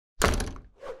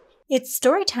It's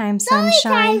story time,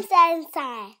 sunshine.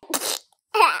 Sunshine.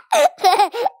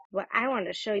 Well, I want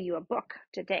to show you a book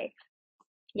today.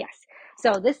 Yes.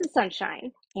 So this is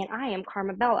Sunshine, and I am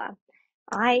Carmabela.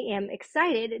 I am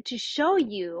excited to show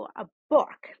you a book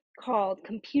called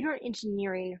Computer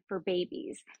Engineering for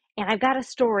Babies. And I've got a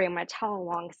story I'm going to tell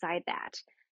alongside that.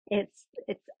 It's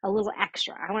a little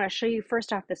extra. I want to show you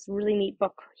first off this really neat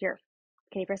book here.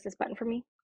 Can you press this button for me?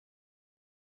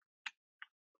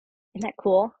 Isn't that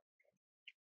cool?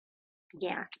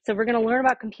 Yeah. So we're going to learn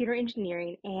about computer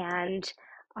engineering and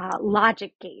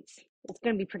logic gates. It's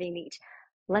going to be pretty neat.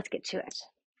 Let's get to it.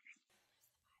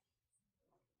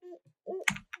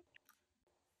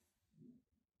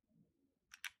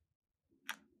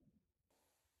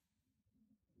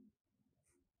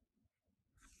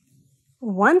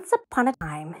 Once upon a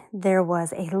time, there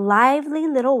was a lively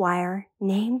little wire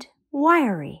named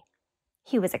Wiry.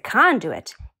 He was a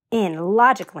conduit in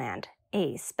Logic Land,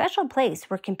 a special place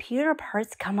where computer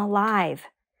parts come alive.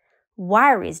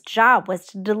 Wiry's job was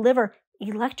to deliver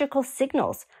electrical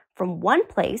signals from one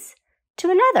place to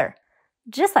another,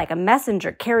 just like a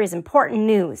messenger carries important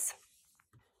news.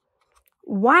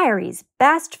 Wiry's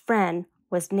best friend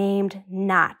was named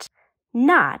Not.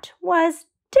 Not was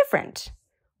different.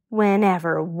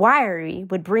 Whenever Wiry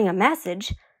would bring a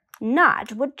message,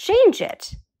 Not would change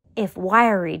it. If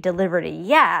Wiry delivered a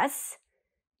yes,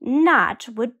 Not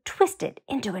would twist it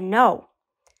into a no.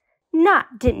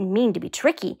 Not didn't mean to be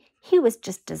tricky. He was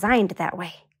just designed that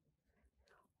way.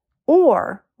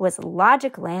 Or was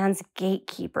Logic Land's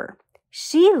gatekeeper.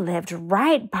 She lived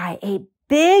right by a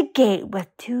big gate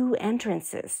with two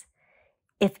entrances.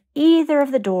 If either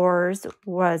of the doors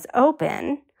was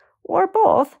open, or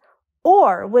both,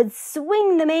 or would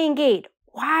swing the main gate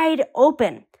wide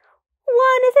open,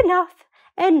 one is enough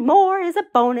and more is a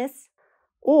bonus,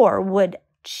 or would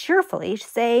cheerfully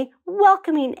say,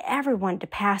 welcoming everyone to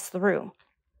pass through.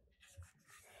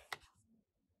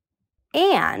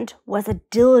 And was a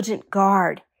diligent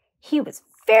guard. He was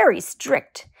very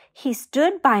strict. He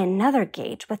stood by another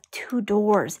gate with two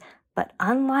doors, but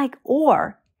unlike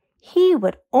Or, he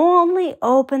would only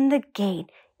open the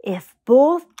gate if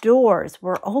both doors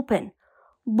were open.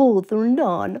 Both or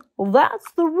none,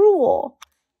 that's the rule.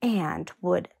 And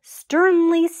would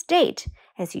sternly state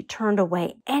as he turned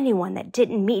away anyone that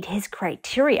didn't meet his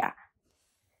criteria.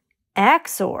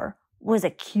 Exor was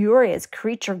a curious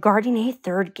creature guarding a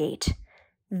third gate.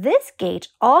 This gate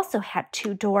also had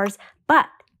two doors, but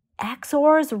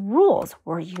Exor's rules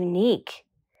were unique.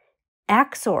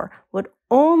 Exor would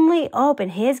only open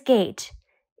his gate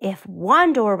if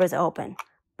one door was open,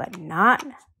 but not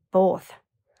both.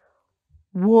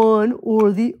 One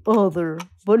or the other,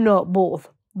 but not both.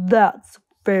 That's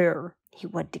fair, he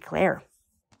would declare.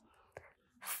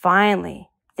 Finally,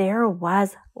 there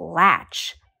was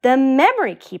LATCH, the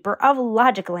memory keeper of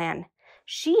Logic Land.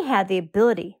 She had the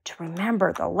ability to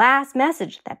remember the last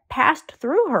message that passed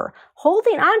through her,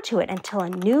 holding on to it until a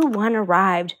new one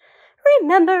arrived.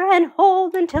 Remember and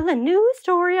hold until a new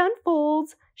story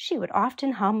unfolds, she would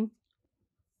often hum.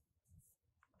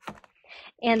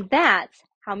 And that's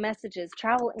how messages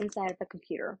travel inside of a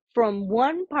computer from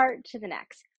one part to the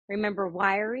next. Remember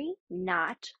Wiry,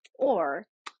 Not, Or,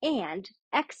 and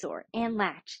Exor and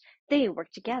Latch. They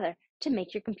work together to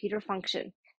make your computer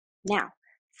function. Now,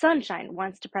 Sunshine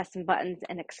wants to press some buttons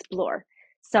and explore.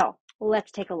 So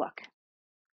let's take a look.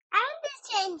 I'm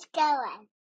just change color.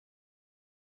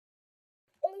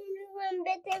 Only one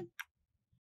bit of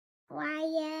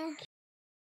wire.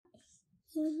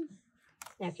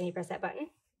 Now, can you press that button?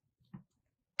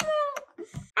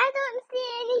 I don't see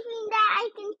anything that I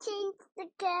can change the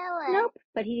color. Nope,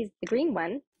 but he's the green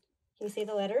one. Can you say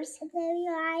the letters?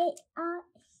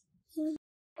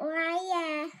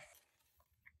 Wire.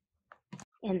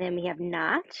 And then we have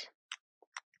Not.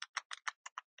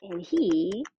 And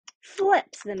he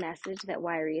flips the message that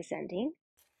Wiry is sending.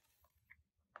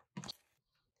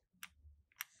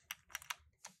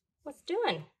 What's it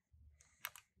doing?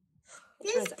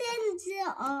 This turns it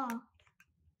off.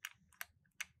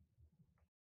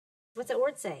 What's that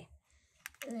word say?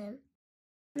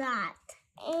 Not.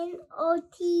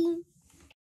 N-O-T.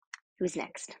 Who's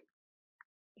next?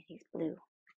 He's blue.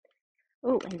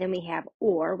 Oh, and then we have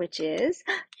Or, which is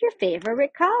your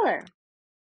favorite color.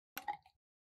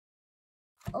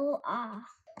 O-R.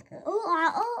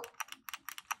 O-R. O.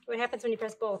 What happens when you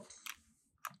press both?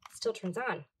 It still turns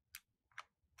on.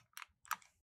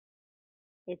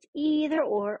 It's either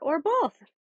or both.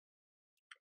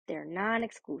 They're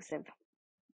non-exclusive.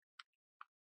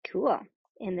 Cool.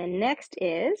 And then next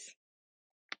is,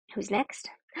 who's next?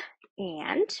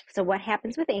 And. So what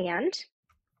happens with and?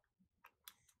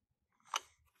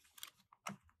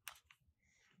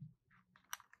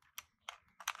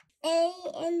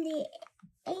 A-N-D.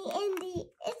 A-N-D.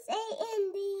 It's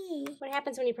A-N-D. What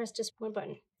happens when you press just one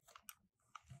button?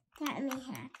 That may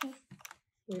happen.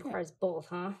 It requires both,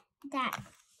 huh? That.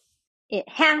 It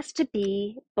has to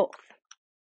be both.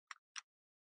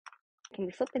 Can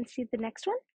we flip and see the next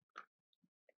one?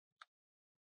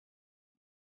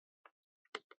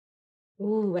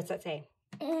 Ooh, what's that say?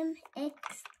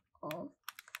 M-X-O.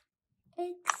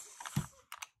 X.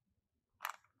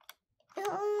 It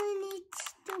only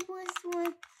needs the first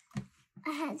one.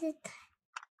 I had it.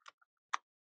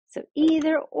 So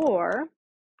either or,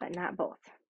 but not both.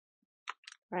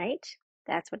 Right?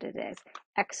 That's what it is.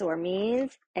 XOR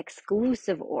means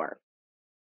exclusive or.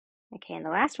 Okay, and the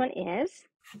last one is?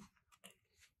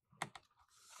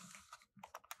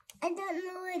 I don't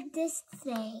know what this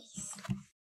says.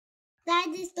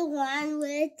 That is the one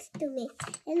word to me,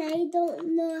 and I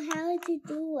don't know how to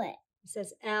do it. It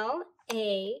says L-A-T-C-H.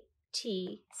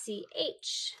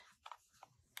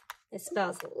 It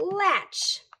spells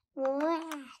latch.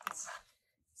 What?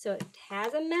 So it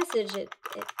has a message. It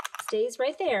stays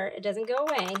right there. It doesn't go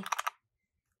away.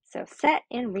 So set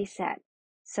and reset.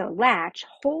 So latch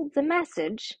holds a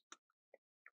message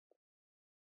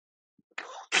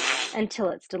until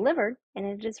it's delivered and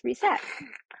it is reset.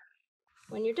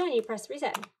 When you're done, you press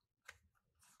reset.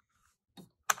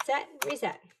 Set,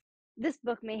 reset. This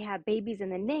book may have babies in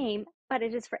the name, but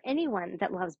it is for anyone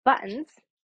that loves buttons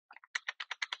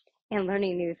and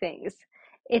learning new things.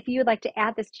 If you would like to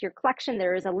add this to your collection,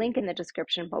 there is a link in the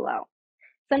description below.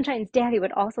 Sunshine's daddy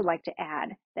would also like to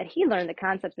add that he learned the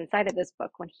concepts inside of this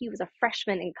book when he was a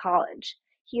freshman in college.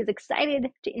 He is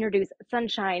excited to introduce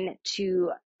Sunshine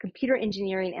to computer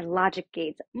engineering and logic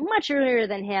gates much earlier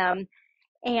than him.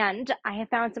 And I have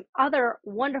found some other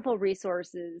wonderful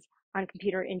resources on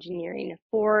computer engineering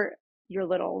for your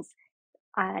littles,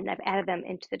 and I've added them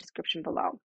into the description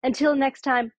below. Until next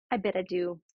time, I bid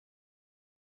adieu.